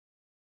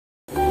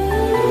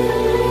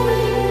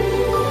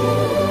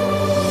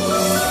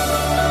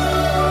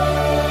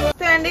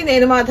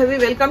నేను Madhavi.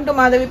 Welcome to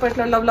Madhavi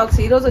పట్ల vlogs.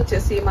 ఈ రోజు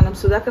వచ్చేసి మనం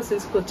సుధాకర్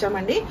సిల్క్స్ కి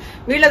వచ్చామండి.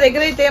 వీళ్ళ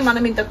దగ్గర అయితే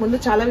మనం ఇంతకు ముందు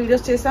చాలా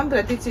వీడియోస్ చేసాం.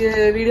 ప్రతి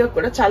వీడియో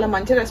కూడా చాలా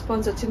మంచి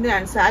రెస్పాన్స్ వచ్చింది.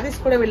 అండ్ శారీస్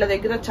కూడా వీళ్ళ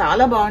దగ్గర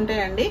చాలా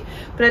బాగుంటాయండి.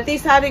 ప్రతి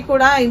శారీ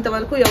కూడా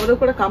ఇంతవరకు ఎవరు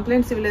కూడా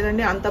కంప్లైంట్స్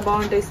ఇవ్వలేదండి, అంత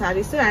బాగుంటాయి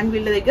శారీస్. అండ్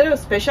వీళ్ళ దగ్గర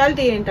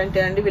స్పెషాలిటీ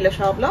ఏంటంటే అండి, వీళ్ళ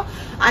షాప్ లో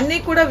అన్ని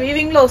కూడా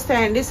వీవింగ్ లో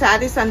వస్తాయండి.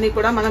 శారీస్ అన్ని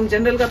కూడా మనం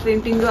జనరల్ గా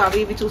ప్రింటింగ్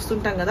అవి ఇవి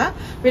చూస్తుంటాం కదా,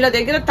 వీళ్ళ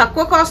దగ్గర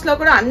తక్కువ కాస్ట్ లో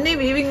కూడా అన్ని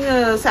వీవింగ్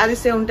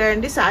శారీస్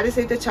ఉంటాయండి. శారీస్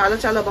అయితే చాలా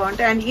చాలా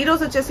బాగుంటాయి. అండ్ ఈ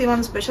రోజు వచ్చేసి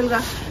మనం స్పెషల్ గా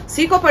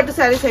సీకో పట్టు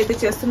శారీస్ అయితే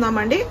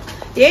చేస్తున్నామండి.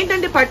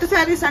 ఏంటంటే పట్టు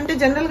శారీస్ అంటే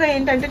జనరల్ గా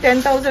ఏంటంటే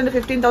 10,000,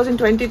 15,000,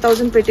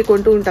 20,000 పెట్టి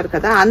కొంటూ ఉంటారు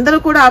కదా, అందరూ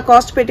కూడా ఆ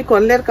కాస్ట్ పెట్టి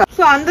కొనలేరు.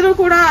 సో అందరూ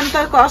కూడా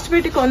అంత కాస్ట్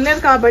పెట్టి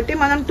కొనలేరు కాబట్టి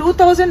మనం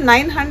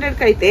 2,900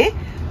 కి అయితే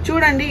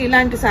చూడండి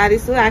ఇలాంటి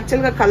శారీస్.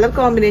 యాక్చువల్ గా కలర్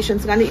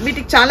కాంబినేషన్స్ కానీ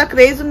వీటికి చాలా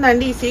క్రేజ్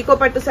ఉందండి. ఈ సీకో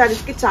పట్టు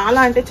శారీస్ కి చాలా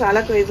అంటే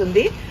చాలా క్రేజ్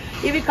ఉంది.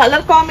 ఇవి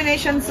కలర్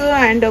కాంబినేషన్స్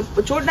అండ్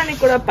చూడడానికి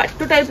కూడా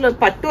పట్టు టైప్ లో,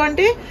 పట్టు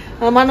అంటే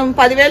మనం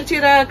 10,000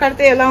 చీర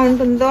కడితే ఎలా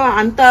ఉంటుందో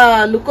అంత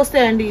లుక్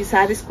వస్తాయండి ఈ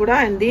శారీస్ కూడా.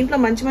 అండ్ దీంట్లో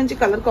మంచి మంచి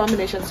కలర్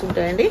కాంబినేషన్స్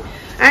ఉంటాయండి.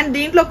 అండ్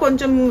దీంట్లో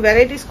కొంచెం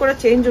వెరైటీస్ కూడా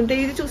చేంజ్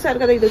ఉంటాయి. ఇది చూసారు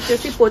కదా, ఇది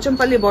వచ్చేసి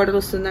పోచంపల్లి బార్డర్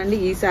వస్తుందండి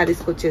ఈ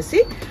శారీస్కి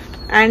వచ్చేసి.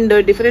 అండ్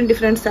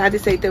డిఫరెంట్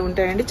శారీస్ అయితే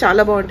ఉంటాయండి,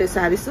 చాలా బాగుంటాయి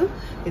శారీస్.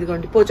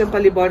 ఇదిగోండి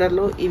పోచంపల్లి బార్డర్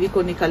లో ఇవి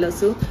కొన్ని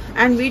కలర్స్.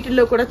 అండ్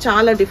వీటిల్లో కూడా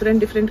చాలా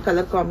డిఫరెంట్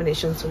కలర్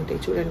కాంబినేషన్స్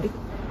ఉంటాయి చూడండి.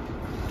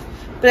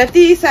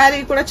 ప్రతి శారీ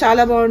కూడా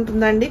చాలా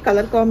బాగుంటుందండి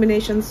కలర్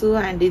కాంబినేషన్స్.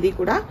 అండ్ ఇది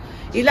కూడా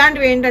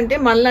ఇలాంటివి ఏంటంటే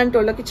మనలాంటి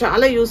వాళ్ళకి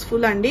చాలా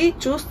యూస్ఫుల్ అండి.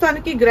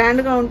 చూస్తానికి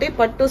గ్రాండ్ గా ఉంటే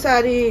పట్టు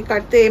శారీ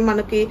కడితే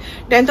మనకి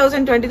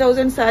 10,000,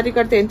 20,000 శారీ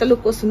కడితే ఎంత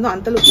లుక్ వస్తుందో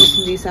అంత లుక్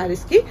వస్తుంది ఈ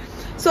శారీస్ కి.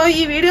 సో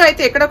ఈ వీడియో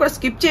అయితే ఎక్కడ కూడా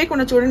స్కిప్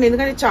చేయకుండా చూడండి,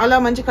 ఎందుకంటే చాలా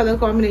మంచి కలర్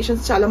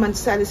కాంబినేషన్స్, చాలా మంచి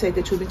శారీస్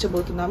అయితే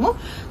చూపించబోతున్నాము.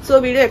 సో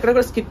వీడియో ఎక్కడ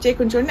కూడా స్కిప్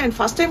చేయకుండా చూడండి. అండ్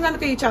ఫస్ట్ టైం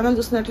కనుక ఈ ఛానల్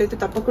చూసినట్లయితే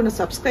తప్పకుండా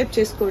సబ్స్క్రైబ్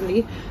చేసుకోండి.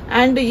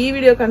 అండ్ ఈ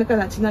వీడియో కనుక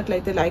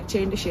నచ్చినట్లయితే లైక్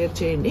చేయండి, షేర్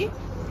చేయండి.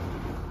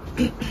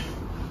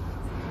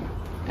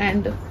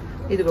 అండ్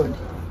ఇదిగోండి,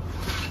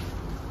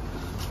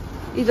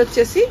 ఇది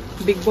వచ్చేసి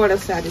బిగ్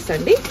బార్డర్ శారీస్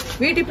అండి.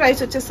 వీటి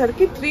ప్రైస్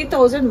వచ్చేసరికి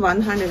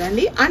 3,100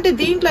 అండి. అంటే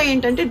దీంట్లో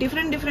ఏంటంటే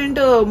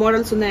డిఫరెంట్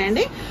మోడల్స్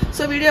ఉన్నాయండి.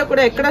 సో వీడియో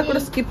కూడా ఎక్కడా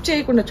కూడా స్కిప్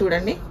చేయకుండా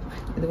చూడండి.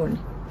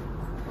 ఇదిగోండి,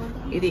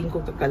 ఇది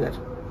ఇంకొక కలర్.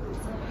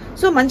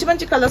 సో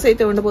మంచి కలర్స్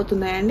అయితే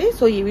ఉండబోతున్నాయండి.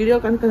 సో ఈ వీడియో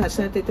కనుక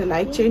నచ్చినట్లయితే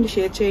లైక్ చేయండి,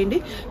 షేర్ చేయండి.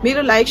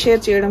 మీరు లైక్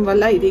షేర్ చేయడం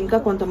వల్ల ఇది ఇంకా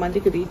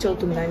కొంతమందికి రీచ్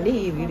అవుతుందండి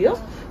ఈ వీడియో.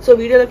 సో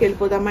వీడియోలోకి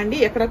వెళ్ళిపోదామండి,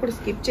 ఎక్కడ కూడా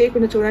స్కిప్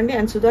చేయకుండా చూడండి.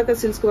 అండ్ సుధాకర్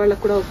సిల్క్స్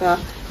వాళ్ళకి కూడా ఒక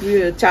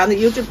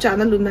యూట్యూబ్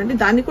ఛానల్ ఉందండి,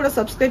 దాన్ని కూడా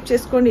సబ్స్క్రైబ్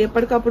చేసుకోండి.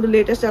 ఎప్పటికప్పుడు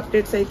లేటెస్ట్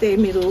అప్డేట్స్ అయితే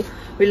మీరు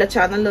వీళ్ళ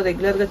ఛానల్లో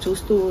రెగ్యులర్ గా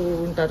చూస్తూ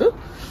ఉంటారు.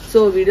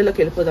 సో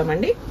వీడియోలోకి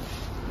వెళ్ళిపోదామండి.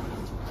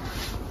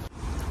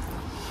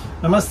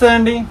 నమస్తే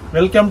అండి,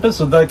 welcome to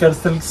Sudhakar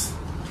silks,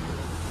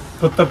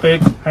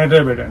 Kothapet,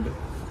 Hyderabad అండి.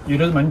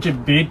 ఈరోజు మంచి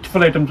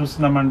బ్యూటిఫుల్ ఐటమ్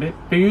చూస్తున్నామండి.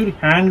 ప్యూర్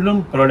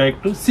హ్యాండ్లూమ్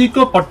ప్రోడక్ట్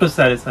సీకో పట్టు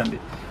శారీస్ అండి.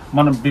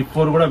 మనం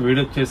బిఫోర్ కూడా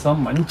వీడియో చేసాం,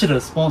 మంచి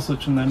రెస్పాన్స్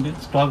వచ్చిందండి.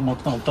 స్టాక్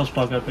మొత్తం అవుట్ ఆఫ్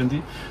స్టాక్ అయిపోయింది.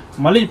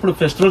 మళ్ళీ ఇప్పుడు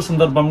ఫెస్టివల్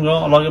సందర్భంగా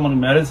అలాగే మన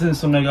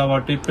మ్యారేజెస్ ఉన్నాయి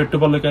కాబట్టి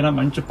పెట్టుబడులకైనా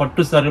మంచి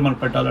పట్టు శారీ మనం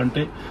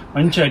పెట్టాలంటే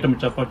మంచి ఐటమ్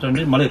చెప్పొచ్చు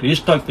అండి. మళ్ళీ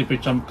రీస్టాక్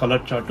తెప్పించాం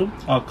కలర్ చార్ట్.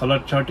 ఆ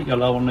కలర్ చార్ట్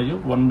ఎలా ఉన్నాయో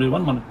 1 by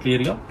 1 మనం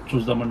క్లియర్ గా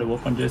చూద్దామండి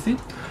ఓపెన్ చేసి.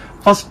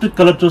 ఫస్ట్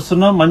కలర్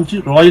చూస్తున్నా మంచి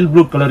రాయల్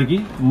బ్లూ కలర్ కి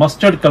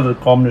మస్టర్డ్ కలర్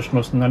కాంబినేషన్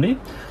వస్తుందండి.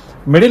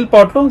 మిడిల్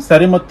పార్ట్ లో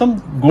శారీ మొత్తం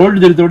గోల్డ్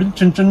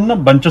జరిగితే చిన్న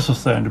బంచెస్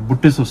వస్తాయండి,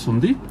 బుట్టీస్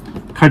వస్తుంది.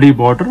 కడీ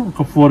బార్డర్,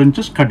 ఒక 4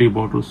 inches కడీ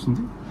బార్డర్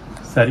వస్తుంది.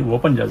 శారీ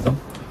ఓపెన్ చేద్దాం,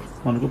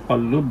 మనకు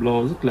పళ్ళు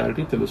బ్లౌజ్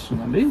క్లారిటీ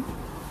తెలుస్తుందండి.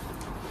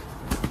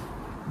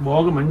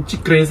 బాగా మంచి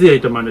క్రేజీ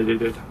ఐటమ్ అండి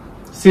ఇది.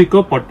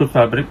 సీకో పట్టు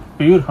ఫ్యాబ్రిక్,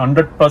 ప్యూర్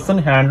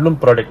 100% హ్యాండ్లూమ్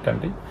ప్రోడక్ట్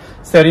అండి.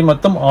 శారీ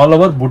మొత్తం ఆల్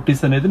ఓవర్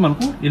బుట్టీస్ అనేది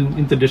మనకు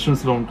ఇంత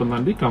డిస్టెన్స్ లో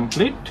ఉంటుందండి.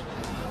 కంప్లీట్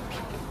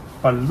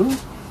పళ్ళు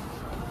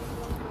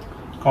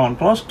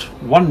కాంట్రాస్ట్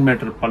 1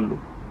 meter పళ్ళు,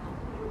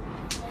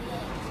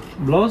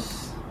 బ్లౌజ్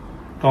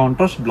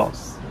కాంట్రాస్ట్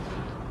బ్లౌజ్.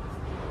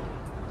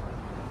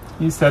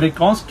 ఈ సారీ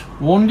కాస్ట్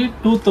ఓన్లీ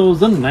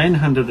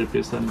 2,900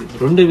 రూపీస్ అండి,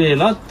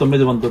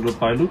 2,900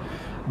 రూపాయలు.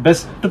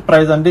 బెస్ట్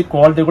ప్రైస్ అండి.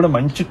 క్వాలిటీ కూడా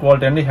మంచి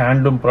క్వాలిటీ అండి.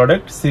 హ్యాండ్లూమ్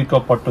ప్రోడక్ట్ సీకో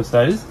పట్టు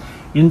శారీస్.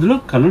 ఇందులో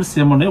కలర్స్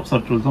ఏమున్నాయో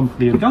ఒకసారి చూద్దాం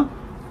క్లియర్ గా.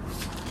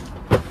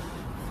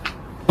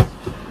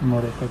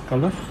 మరొక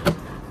colour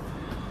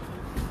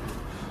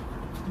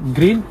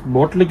green,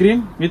 bottle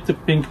green with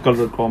pink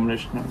colour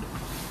combination అండి.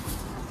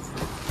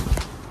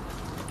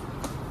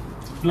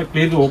 ఇలా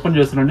క్లియర్ గా ఓపెన్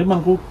చేస్తున్నాండి.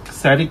 మనకు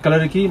శారీ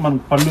కలర్ కి మన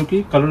పళ్ళుకి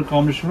కలర్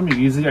కాంబినేషన్ మీకు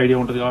ఈజీగా ఐడియా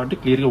ఉంటుంది కాబట్టి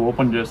క్లియర్ గా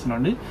ఓపెన్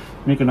చేస్తున్నాండి.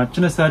 మీకు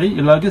నచ్చిన శారీ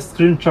ఇలాగే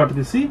స్క్రీన్ షాట్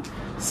తీసి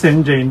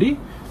సెండ్ చేయండి.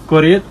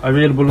 కొరియర్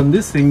అవైలబుల్ ఉంది.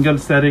 సింగిల్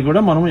శారీ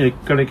కూడా మనం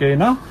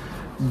ఎక్కడికైనా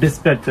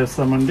డిస్పాచ్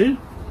చేస్తామండి.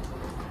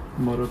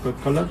 మరొక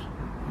కలర్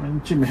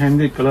మంచి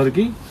మెహందీ కలర్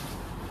కి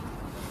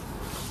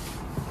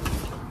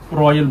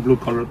రాయల్ బ్లూ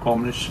కలర్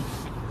కాంబినేషన్,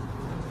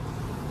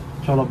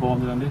 చాలా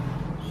బాగుంది.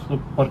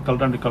 సూపర్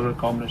కలర్ అండి కలర్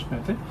కాంబినేషన్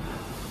అయితే.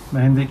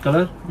 Mehndi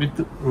colour with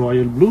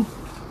royal blue.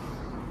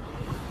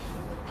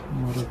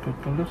 మరొక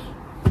కలర్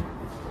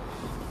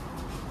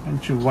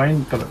మంచి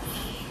వైన్ కలర్,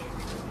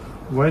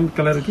 వైన్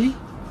కలర్ కి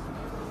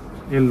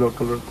yellow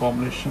color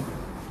combination.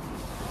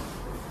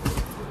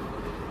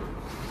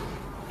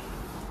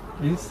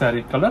 This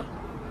saree color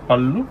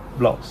పళ్ళు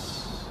బ్లౌజ్.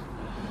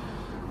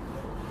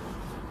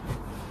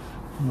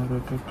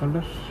 మరొక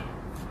colour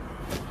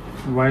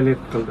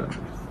violet colour.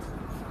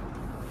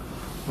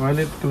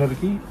 Violet colour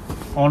కి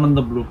ఆనంద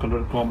బ్లూ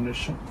కలర్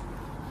కాంబినేషన్.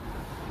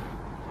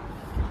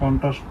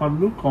 కాంట్రాస్ట్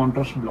పళ్ళు,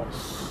 కాంట్రాస్ట్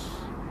బ్లౌజ్.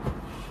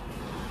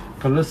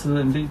 కలర్స్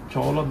అండి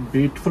చాలా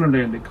బ్యూటిఫుల్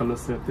ఉంటాయండి.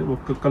 కలర్స్ అయితే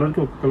ఒక్క కలర్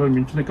కి ఒక్క కలర్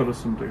మించిన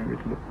కలర్స్ ఉంటాయండి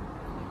వీటిలో.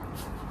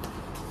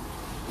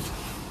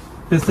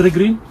 పెసర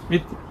green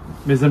with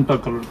magenta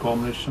colour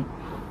combination.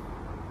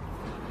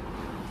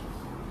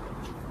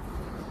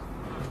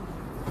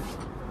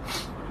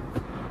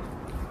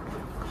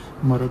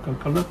 మరొక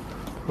colour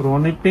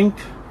Rani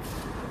pink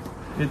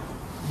with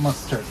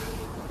mustard.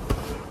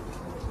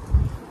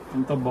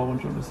 ఎంత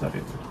బాగుంది చూడండి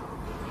sorry.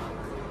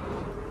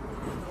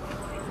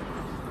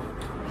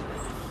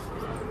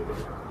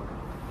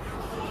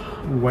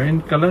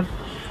 Wine colour,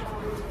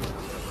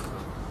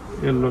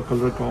 yellow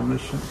colour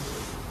combination.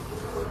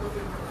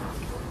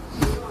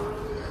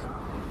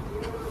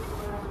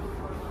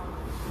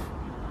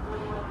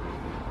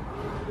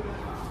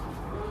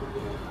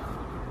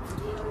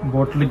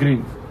 Bottle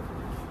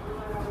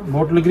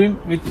green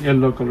with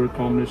yellow colour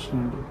combination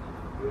అండి.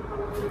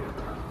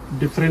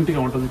 డిఫరెంట్గా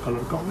ఉంటుంది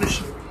colour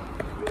combination.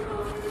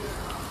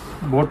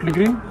 Bottle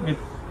green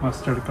with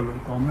mustard colour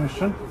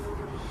combination.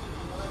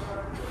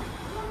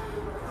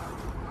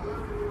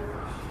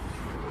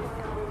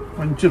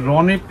 మంచి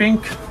రాణి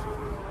పింక్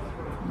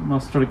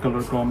మస్టర్డ్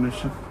కలర్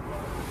కాంబినేషన్.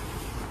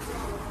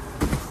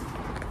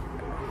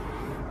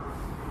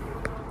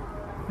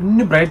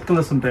 అన్ని bright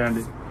colours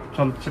ఉంటాయండి.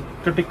 చాలా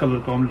చక్కటి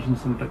కలర్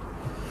కాంబినేషన్స్ ఉంటాయి.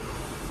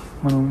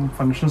 మనం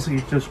ఫంక్షన్స్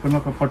యూజ్ చేసుకున్న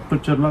ఒక పట్టు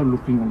చీరలా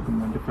లుకింగ్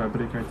ఉంటుందండి.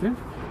 ఫ్యాబ్రిక్ అయితే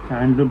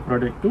హ్యాండ్లూమ్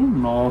ప్రోడక్ట్.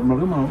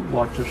 నార్మల్గా మనం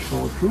వాష్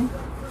చేసుకోవచ్చు.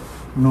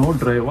 No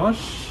dry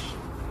wash.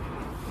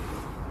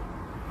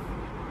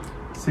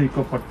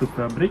 సీకో పట్టు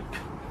ఫ్యాబ్రిక్.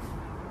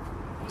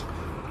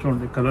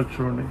 చూడండి కలర్,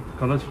 చూడండి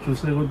కలర్స్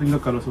చూసే కొద్ది ఇంకా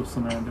కలర్స్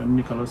వస్తున్నాయండి.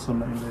 అన్ని కలర్స్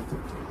ఉన్నాయండి. అయితే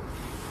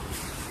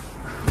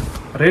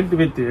red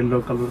with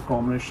yellow colour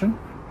combination.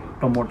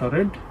 Tomato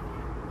red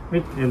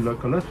with yellow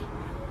colour.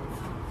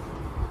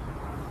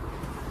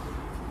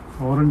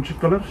 Orange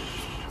colour,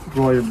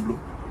 royal blue.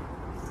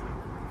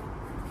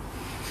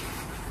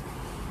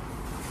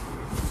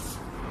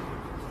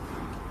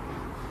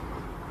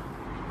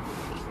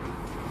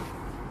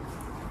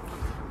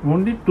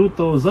 Only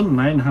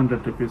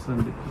 2900 rupees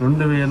అండి.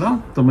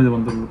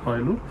 2900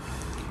 రూపాయలు.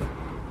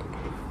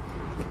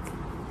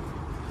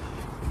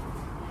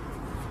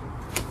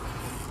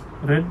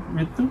 Red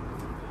with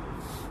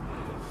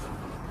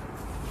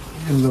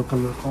yellow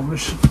colour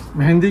combination.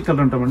 Mehndi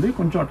colour అంటామండి.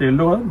 కొంచెం అటు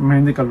yellow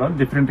mehndi colour,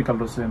 different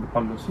colour వస్తాయండి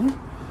పళ్ళుస్.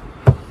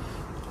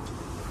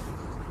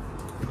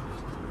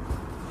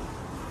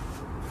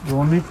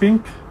 రాణి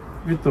pink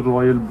with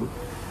royal blue.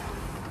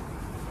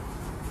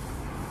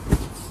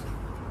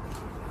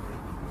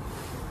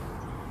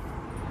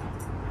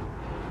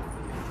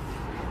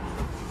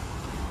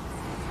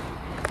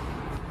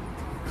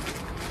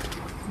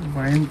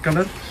 Wine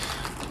colour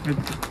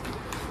with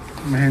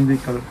mehndi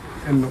colour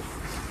yellow.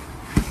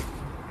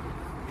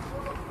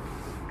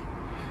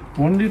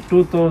 Only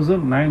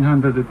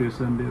 2900 rupees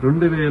అండి.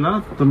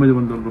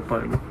 2900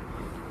 రూపాయలు.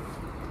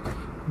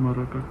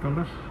 మరొక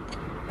colour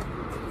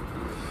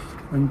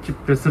మంచి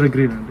పెసర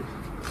గ్రీన్ అండి.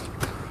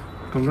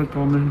 కలర్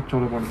కాంబినేషన్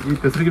చాలా బాగుంది. ఈ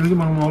పెసర గ్రీన్కి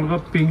మనం మామూలుగా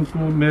పింక్,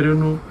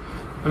 మెరూన్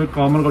అవి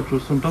కామన్గా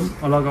చూస్తుంటాం.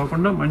 అలా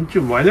కాకుండా మంచి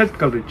వైలెట్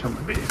కలర్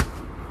ఇచ్చామండి.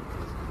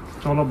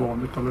 చాలా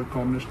బాగుంది colour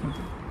combination.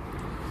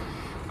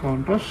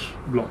 Contrast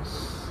blouse.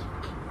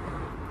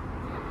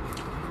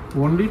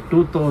 Only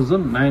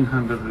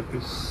 2900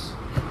 rupees.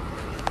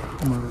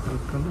 మరొక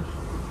colour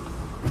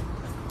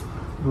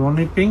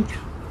Rani pink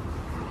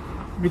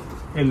with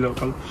yellow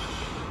colour.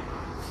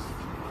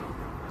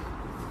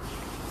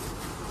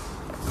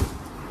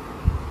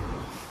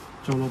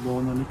 చాలా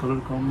బాగుందండి కలర్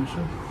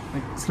కాంబినేషన్.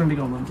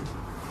 ఎక్సలెంట్గా ఉందండి.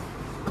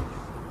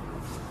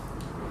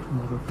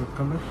 మరొక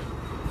colour.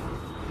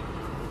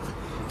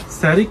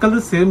 Sari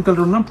colour same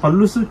colour ఉన్న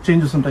పళ్ళుస్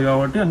చేంజెస్ ఉంటాయి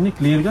కాబట్టి అన్ని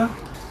క్లియర్గా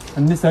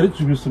అన్ని శారీ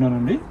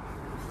చూపిస్తున్నానండి.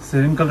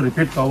 సేమ్ కలర్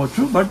రిపీట్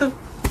కావచ్చు, బట్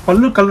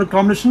పళ్ళు కలర్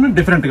కాంబినేషన్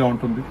డిఫరెంట్గా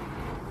ఉంటుంది.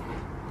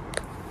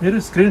 మీరు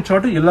స్క్రీన్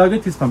షాట్ ఇలాగే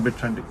తీసి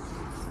పంపించండి.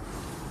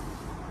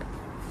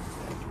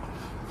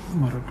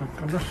 మరొక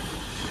కలర్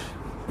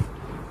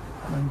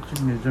మంచి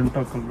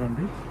మెజెంటా కలర్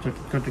అండి.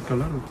 చక్కటి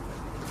కలర్.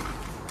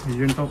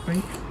 మెజెంటా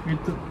పింక్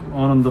విత్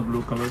ఆనంద బ్లూ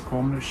కలర్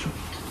కాంబినేషన్.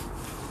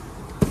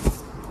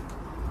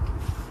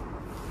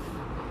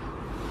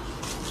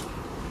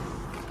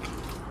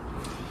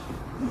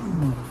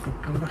 మరొక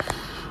colour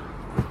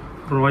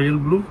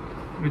royal blue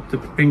with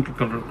pink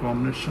colour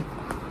combination.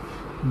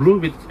 Blue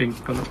with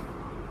pink colour.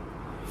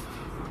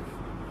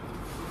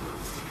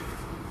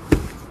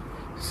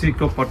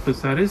 Seeko పట్టు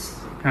సారీస్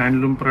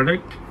హ్యాండ్లూమ్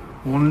ప్రోడక్ట్.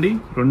 ఓన్లీ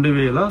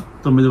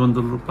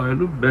 2900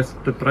 రూపాయలు.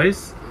 Best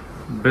price,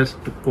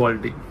 best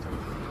quality.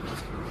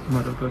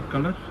 మరొక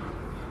కలర్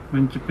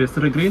మంచి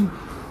పెసర గ్రీన్,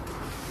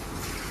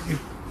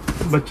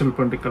 బచ్చల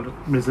పంటి కలర్,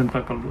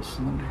 మెజెంటా కలర్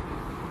వస్తుందండి.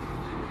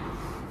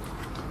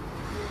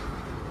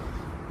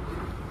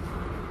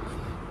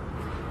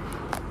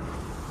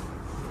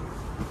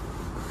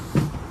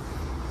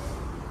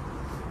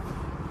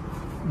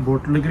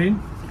 Bottle green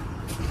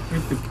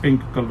with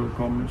pink colour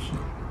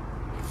combination.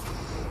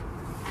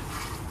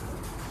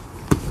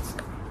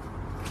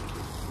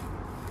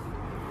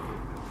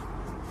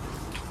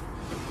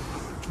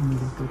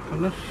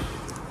 Colour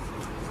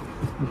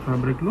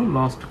fabric లో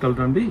last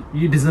colour అండి.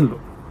 ఈ డిజైన్ లో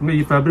ఇంకా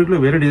ఈ ఫ్యాబ్రిక్ లో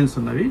వేరే డిజైన్స్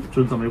ఉన్నవి,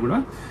 చూద్దాం. ఇవి కూడా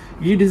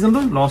ఈ డిజైన్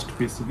లో లాస్ట్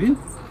పీస్. ఇది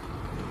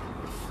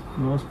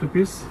లాస్ట్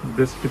పీస్,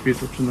 బెస్ట్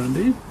పీస్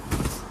వచ్చిందండి.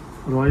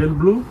 Royal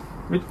blue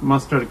with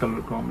mustard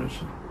colour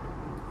combination.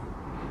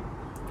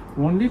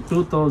 Only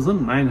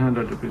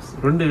 2900 rupees,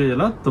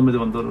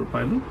 2900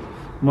 రూపాయలు.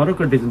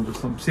 మరొక డిజైన్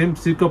చూస్తాం. సేమ్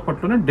సీకో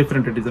పట్టులోనే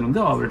డిఫరెంట్ డిజైన్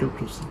ఉంది, ఆ వెరైటీ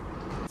చూస్తాం.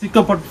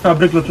 సీకో పట్టు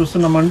ఫ్యాబ్రిక్ లో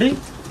చూస్తున్నామండి.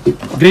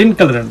 గ్రీన్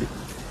కలర్ అండి.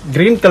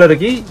 గ్రీన్ కలర్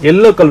కి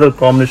yellow colour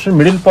combination.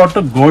 Middle part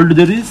gold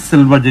zari,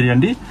 silver zari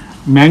అండి.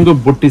 మ్యాంగో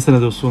బుట్టీస్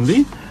అనేది వస్తుంది.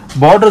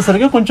 బార్డర్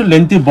సరిగా కొంచెం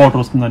లెంతీ బార్డర్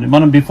వస్తుందండి.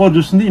 మనం బిఫోర్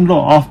చూస్తుంది ఇందులో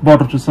హాఫ్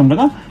బార్డర్ చూస్తాం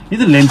కదా,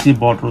 ఇది లెంతీ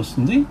బార్డర్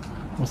వస్తుంది.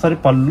 ఒకసారి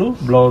పళ్ళు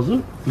బ్లౌజ్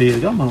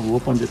క్లియర్ గా మనం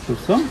ఓపెన్ చేసి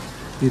చూస్తాం.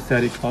 ఈ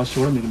శారీ కాస్ట్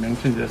కూడా మీకు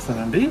మెన్షన్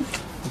చేస్తానండి.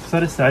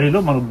 ఒకసారి శారీలో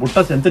మనకు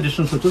బుట్టాస్ ఎంత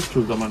డిస్టెన్స్ వచ్చేసి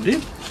చూద్దామండి.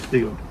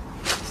 ఇదిగోండి,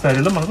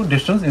 శారీలో మనకు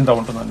డిస్టెన్స్ ఇంత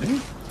ఉంటుందండి.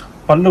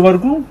 పళ్ళు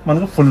వరకు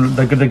మనకు ఫుల్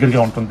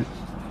దగ్గరగా ఉంటుంది.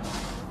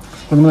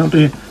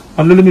 కొంతమంది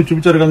పళ్ళులు మీరు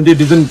చూపించారు కదండి,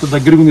 డిజైన్ ఇంత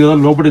దగ్గరగా ఉంది కదా,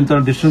 లోపల ఇంత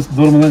డిస్టెన్స్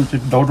దూరం ఉందని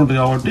డౌట్ ఉంటుంది.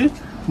 కాబట్టి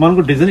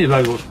మనకు డిజైన్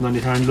ఇలాగే వస్తుందండి.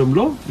 హ్యాండ్లూమ్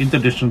లో ఇంత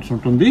డిస్టెన్స్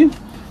ఉంటుంది.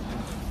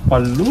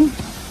 పళ్ళు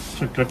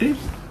చక్కటి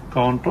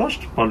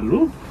కాంట్రాస్ట్ పళ్ళు,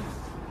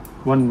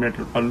 1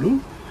 మీటర్ పళ్ళు.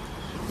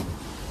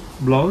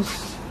 Blouse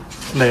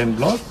plain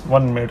blouse,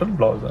 1 metre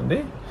blouse అండి.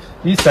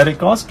 ఈ శారీ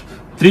కాస్ట్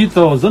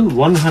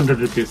 3100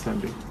 రూపీస్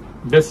అండి.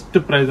 బెస్ట్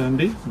ప్రైస్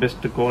అండి,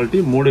 బెస్ట్ క్వాలిటీ,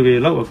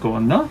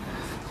 3100.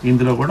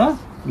 ఇందులో కూడా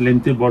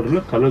లెంతీ బార్డర్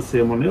లో కలర్స్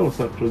ఏమున్నాయో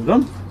ఒకసారి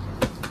చూద్దాం.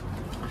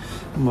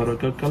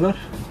 మరొక కలర్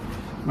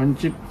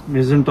మంచి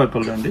మెజెంటా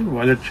కలర్ అండి,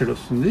 వైలెట్ షేడ్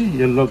వస్తుంది,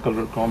 ఎల్లో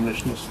కలర్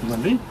కాంబినేషన్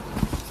వస్తుందండి.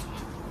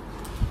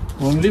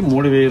 ఓన్లీ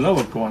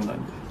 3100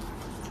 అండి.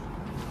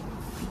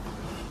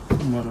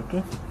 మరొక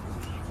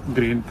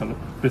గ్రీన్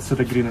కలర్,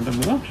 పెసర గ్రీన్ అంటే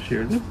కదా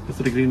షేడ్.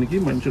 పెసర గ్రీన్ కి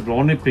మంచి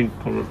రాణి పింక్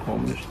కలర్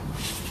కాంబినేషన్.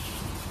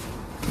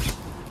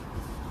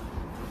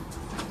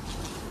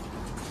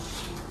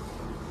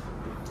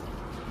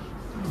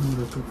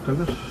 మరొక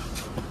కలర్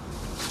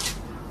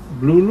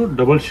బ్లూలో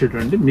డబల్ షేడ్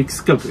అండి,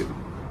 మిక్స్ కలర్. ఇది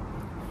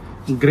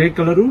గ్రే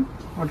కలరు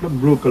అట్లా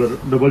బ్లూ కలర్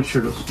డబల్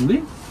షేడ్ వస్తుంది.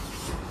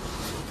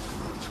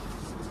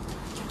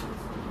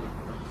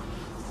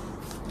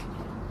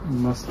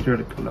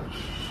 మస్టర్డ్ కలర్,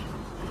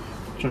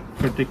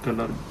 చక్కటి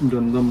కలర్,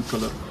 గంధం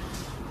కలర్,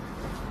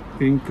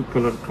 పింక్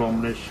కలర్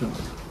కాంబినేషన్.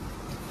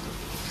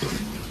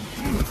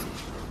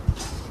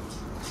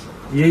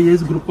 ఏ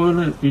ఏజ్ గ్రూప్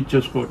యూజ్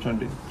చేసుకోవచ్చు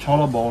అండి,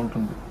 చాలా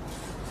బాగుంటుంది.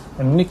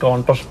 అన్ని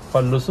కాంట్రాస్ట్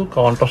పళ్ళుస్,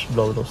 కాంట్రాస్ట్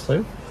బ్లౌజ్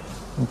వస్తాయి.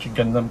 మంచి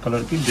గంధం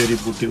కలర్ కి జరీ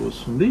బుట్టి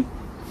వస్తుంది.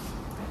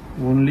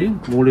 ఓన్లీ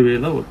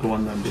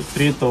 3100 అండి,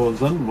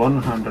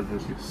 3100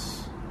 రూపీస్.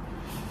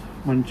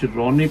 మంచి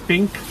రాణి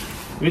pink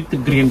with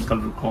green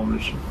colour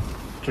combination,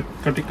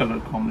 చక్కటి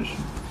కలర్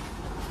కాంబినేషన్.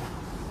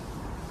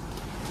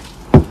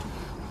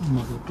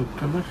 మరొక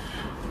కలర్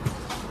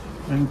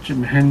మంచి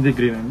మెహందీ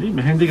గ్రీన్ అండి.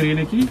 మెహందీ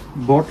గ్రీన్ కి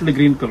bottle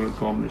green colour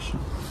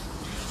combination,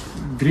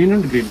 green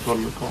and green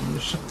colour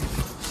combination.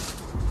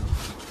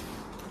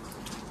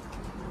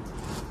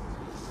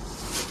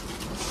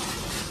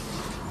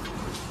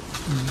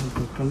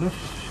 Colour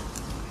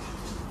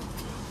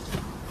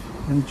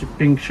మంచి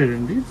పింక్ షేడ్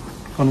అండి,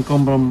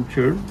 కనకాంబరం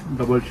షేడ్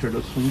డబల్ షేడ్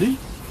వస్తుంది.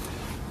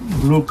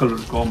 Blue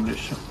colour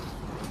combination,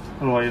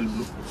 royal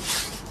blue.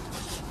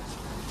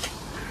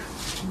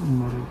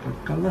 మరొక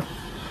colour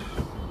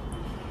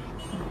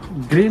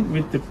green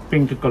with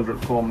pink colour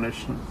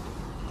combination.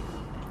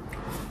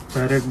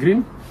 Parrot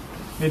green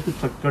with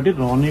చక్కటి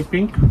రాణి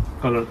pink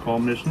colour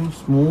combination.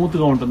 Smooth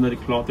గా ఉంటుంది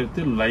cloth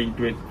అయితే,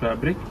 light weight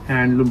fabric,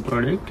 handloom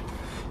product,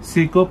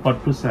 Seeko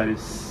పట్టు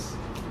శారీస్.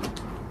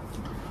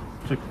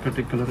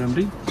 చక్కటి కలర్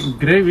అండి,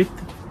 grey with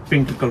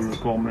pink colour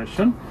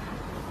combination.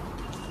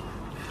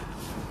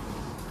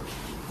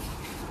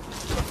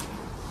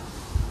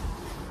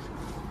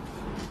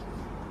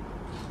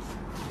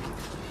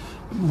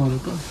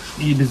 మరొక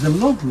ఈ డిజైన్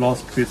లో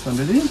లాస్ట్ పీస్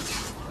అనేది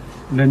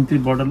లెంతీ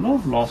బార్డర్ లో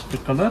లాస్ట్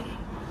కలర్,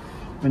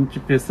 మంచి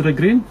పెసర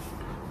green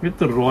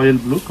with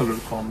royal blue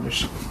colour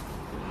combination.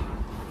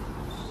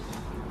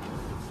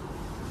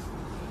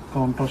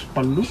 Contrast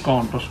పళ్ళు,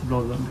 కాంట్రాస్ట్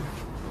బ్లౌజ్ అండి.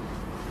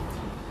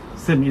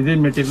 సేమ్ ఇదే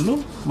మెటీరియల్ లో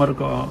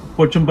మరొక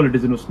పోచంపల్లి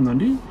డిజైన్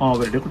వస్తుందండి, ఆ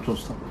వెరైటీ కూడా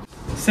చూస్తాం.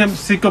 సేమ్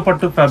సీకో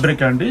పట్టు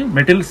ఫ్యాబ్రిక్ అండి,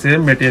 material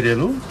same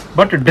material,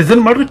 but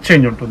design మటుకు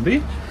చేంజ్ ఉంటుంది.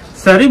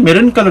 సరే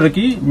మెరూన్ కలర్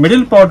కి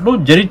మిడిల్ పార్ట్ లో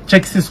జరీ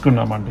చెక్స్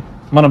తీసుకున్నామండి.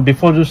 మనం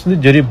బిఫోర్ చూస్తుంది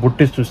జరీ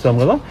బుట్టీస్ చూస్తాం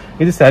కదా,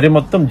 ఇది శారీ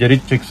మొత్తం జరీ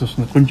చెక్స్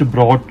వస్తుంది, కొంచెం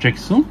బ్రాడ్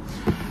చెక్స్.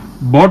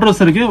 బార్డర్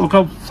సరిగ్గా ఒక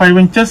 5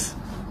 inches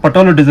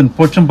patola design,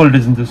 Pochampally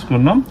design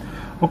తీసుకున్నాం.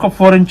 ఒక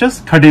 4 ఇంచెస్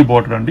కడీ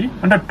బార్డర్ అండి,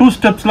 అంటే 2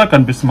 స్టెప్స్ లా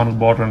కనిపిస్తుంది మనకు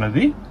బార్డర్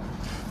అనేది.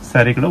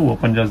 శారీ కూడా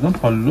ఓపెన్ చేద్దాం.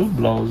 పళ్ళు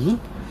బ్లౌజ్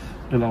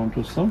ఎలా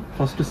చూస్తాం.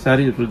 ఫస్ట్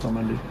శారీ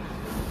చూద్దామండి.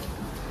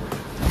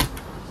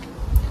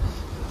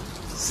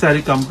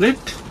 శారీ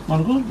కంప్లీట్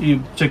మనకు ఈ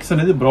చెక్స్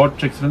అనేది బ్రాడ్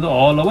చెక్స్ అనేది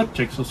ఆల్ ఓవర్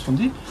చెక్స్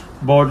వస్తుంది.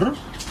 బార్డర్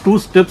 2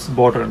 steps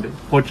border అండి,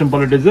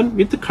 Pochampally design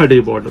with khadi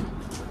border.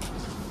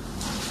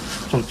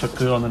 చాలా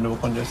చక్కగా ఉందండి.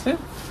 ఓపెన్ చేస్తే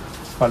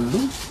పళ్ళు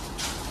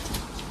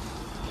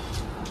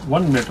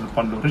 1 మీటర్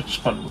పళ్ళు, రిచ్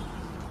పళ్ళు,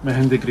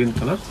 మెహందీ గ్రీన్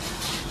కలర్,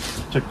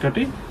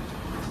 చక్కటి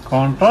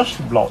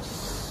కాంట్రాస్ట్ బ్లౌజ్.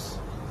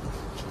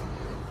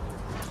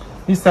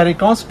 ఈ సారీ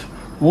కాస్ట్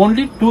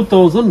ఓన్లీ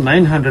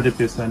 2900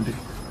 రూపీస్ అండి.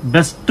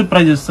 బెస్ట్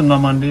ప్రైస్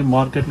ఇస్తున్నామండి,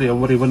 మార్కెట్లో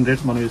ఎవరు ఇవ్వని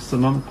రేట్స్ మనం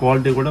ఇస్తున్నాం.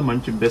 క్వాలిటీ కూడా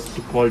మంచి బెస్ట్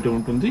క్వాలిటీ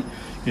ఉంటుంది.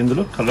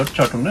 ఇందులో కలర్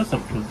చార్ట్ ఉన్నాయి,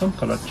 సబ్ చూద్దాం.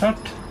 కలర్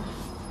చార్ట్,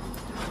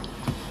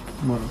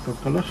 మరొక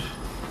colour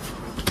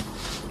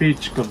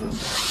peach colour,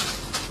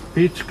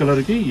 peach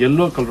colour కి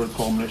ఎల్లో కలర్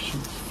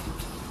కాంబినేషన్,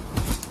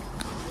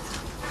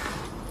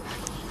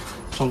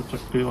 చాలా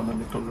చక్కగా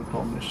ఉందండి కలర్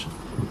కాంబినేషన్.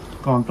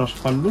 కాంట్రాస్ట్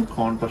పళ్ళు,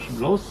 కాంట్రాస్ట్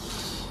బ్లౌజ్,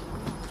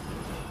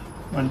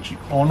 మంచి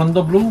ఆనంద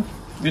బ్లూ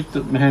విత్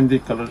మెహందీ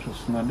కలర్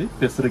వస్తుందండి.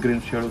 పెసర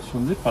గ్రీన్ షేడ్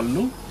వస్తుంది.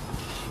 పళ్ళు,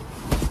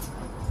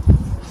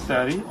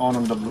 శారీ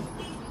ఆనంద blue,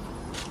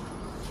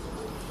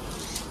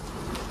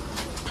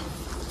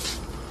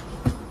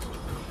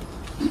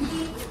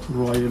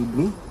 royal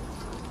blue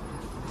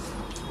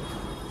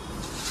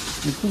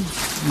with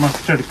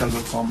mustard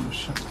colour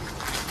combination.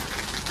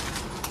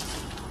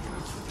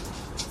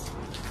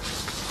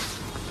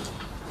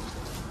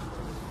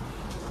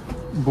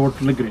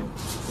 Bottle green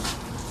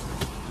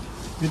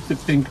with the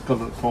pink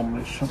color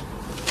combination.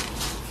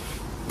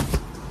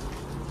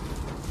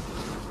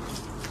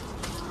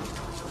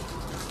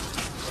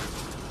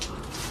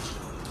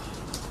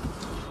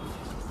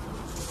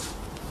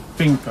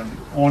 Pink and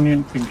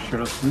onion pink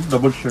shade వస్తుంది,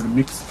 double shade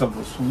mix color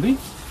వస్తుంది.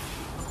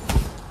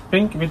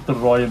 Pink with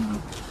royal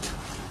blue.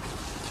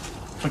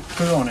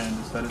 చక్కగా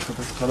ఉన్నాయండి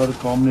saris. Colour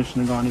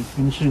combination కానీ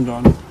finishing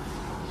కానీ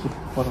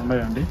super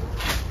ఉన్నాయండి.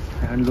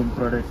 Handloom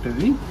product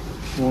ఇది.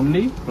 Only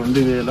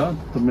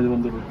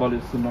 2900 రూపాయలు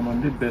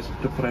ఇస్తున్నామండి.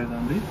 బెస్ట్ ప్రైస్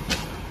అండి.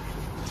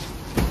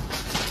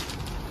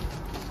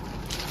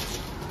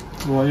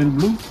 Royal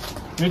blue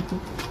with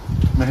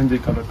mehndi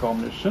colour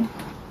combination,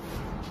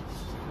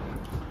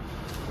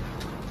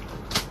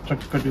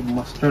 చక్కటి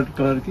మస్టర్డ్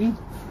కలర్ కి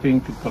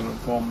పింక్ కలర్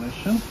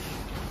కాంబినేషన్,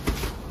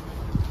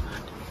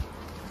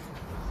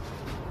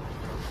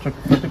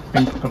 చక్కటి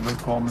పింక్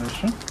కలర్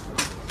కాంబినేషన్.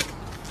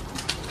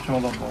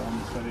 చాలా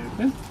బాగుంది సారీ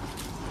అయితే.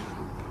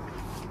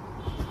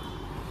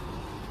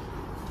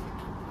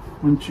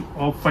 మంచి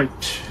ఆఫ్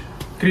వైట్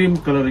క్రీమ్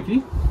కలర్ కి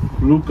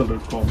blue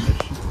colour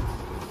combination,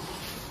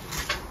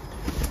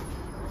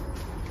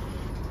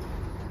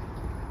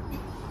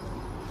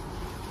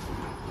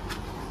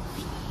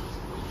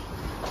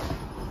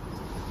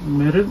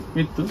 maroon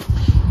with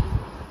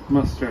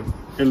mustard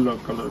yellow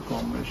colour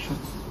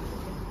combination,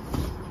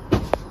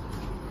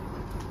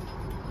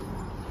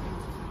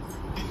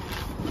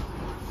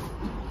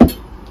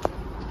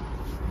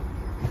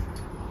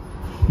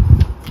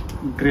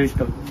 grey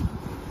colour,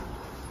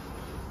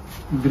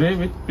 grey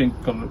with pink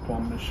colour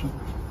combination,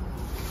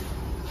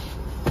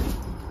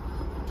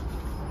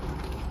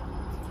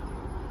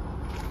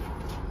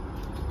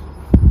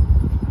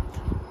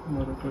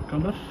 మరొక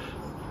colour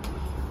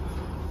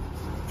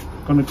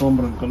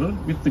కనకాంబరం colour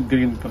with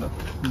green colour,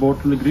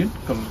 bottle green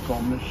colour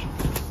combination,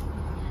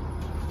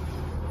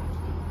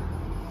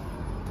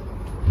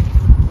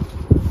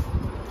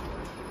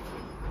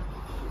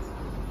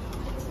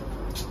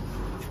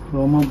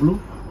 Roma blue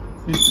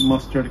with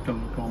mustard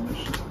colour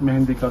combination,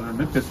 mehndi colour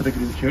అంటే పెసర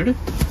green shade,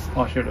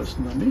 ఆ shade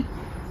వస్తుందండి.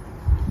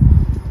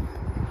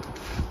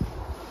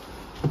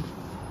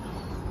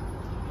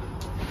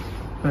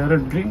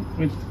 Parrot green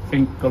with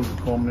pink colour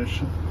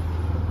combination,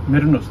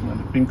 maroon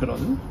వస్తుందండి, pink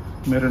రాదు,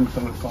 maroon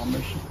colour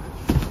combination,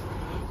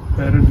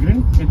 parrot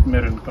green with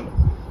maroon colour,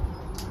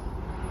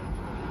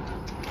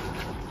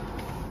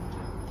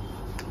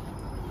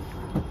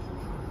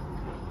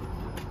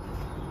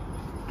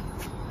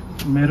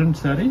 maroon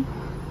sari,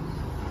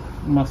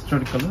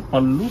 mustard colour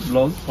పళ్ళు,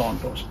 blouse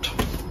contrast.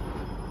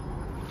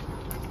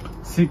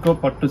 Seeko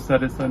పట్టు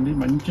శారీస్ అండి.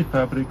 మంచి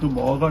ఫ్యాబ్రిక్,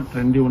 బాగా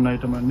ట్రెండీ ఉన్న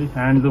ఐటమ్ అండి.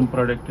 హ్యాండ్లూమ్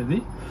ప్రోడక్ట్ ఇది.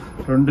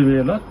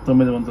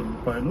 2900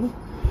 రూపాయలు.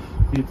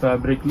 ఈ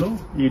ఫ్యాబ్రిక్ లో,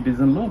 ఈ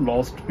డిజైన్ లో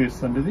లాస్ట్ పీస్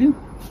అండి ఇది.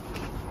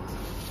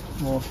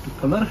 లాస్ట్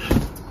కలర్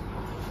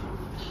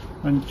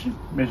మంచి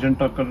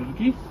మెజెంటా కలర్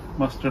కి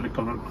మస్టర్డ్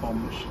కలర్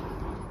కాంబినేషన్.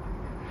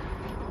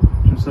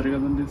 చూసారు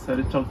కదండి,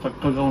 శారీస్ చాలా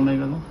చక్కగా ఉన్నాయి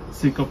కదా.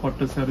 సీకో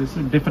పట్టు శారీస్,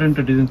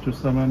 డిఫరెంట్ డిజైన్స్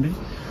చూస్తామండి.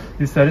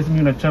 ఈ శారీస్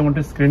మీకు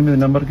నచ్చామంటే స్క్రీన్ మీద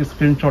నెంబర్ కి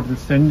స్క్రీన్ షాట్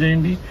సెండ్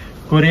చేయండి.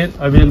 కొరియర్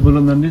అవైలబుల్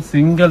ఉందండి.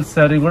 సింగిల్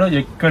శారీ కూడా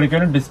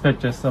ఎక్కడికైనా డిస్పాచ్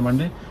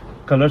చేస్తామండి.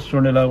 కలర్స్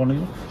చూడండి ఎలా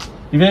ఉన్నాయి.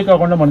 ఇవే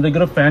కాకుండా మన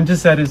దగ్గర ఫ్యాన్సీ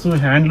శారీస్,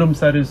 హ్యాండ్లూమ్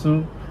శారీస్,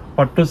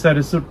 పట్టు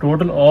saris,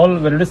 total all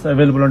varieties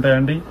available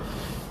ఉంటాయండి.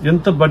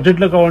 ఎంత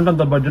బడ్జెట్లో కావాలంటే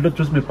అంత బడ్జెట్లో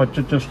చూసి మీరు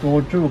పర్చేజ్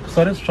చేసుకోవచ్చు.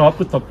 ఒకసారి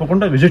షాప్కి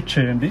తప్పకుండా విజిట్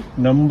చేయండి.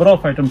 నెంబర్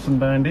ఆఫ్ ఐటమ్స్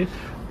ఉంటాయండి.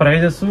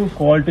 ప్రైజెస్,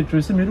 క్వాలిటీ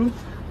చూసి మీరు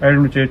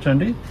ఐడెంటిఫై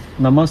చేయొచ్చండి.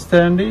 నమస్తే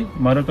అండి.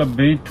 మరొక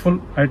బ్యూటిఫుల్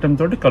ఐటమ్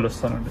తోటి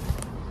కలుస్తానండి.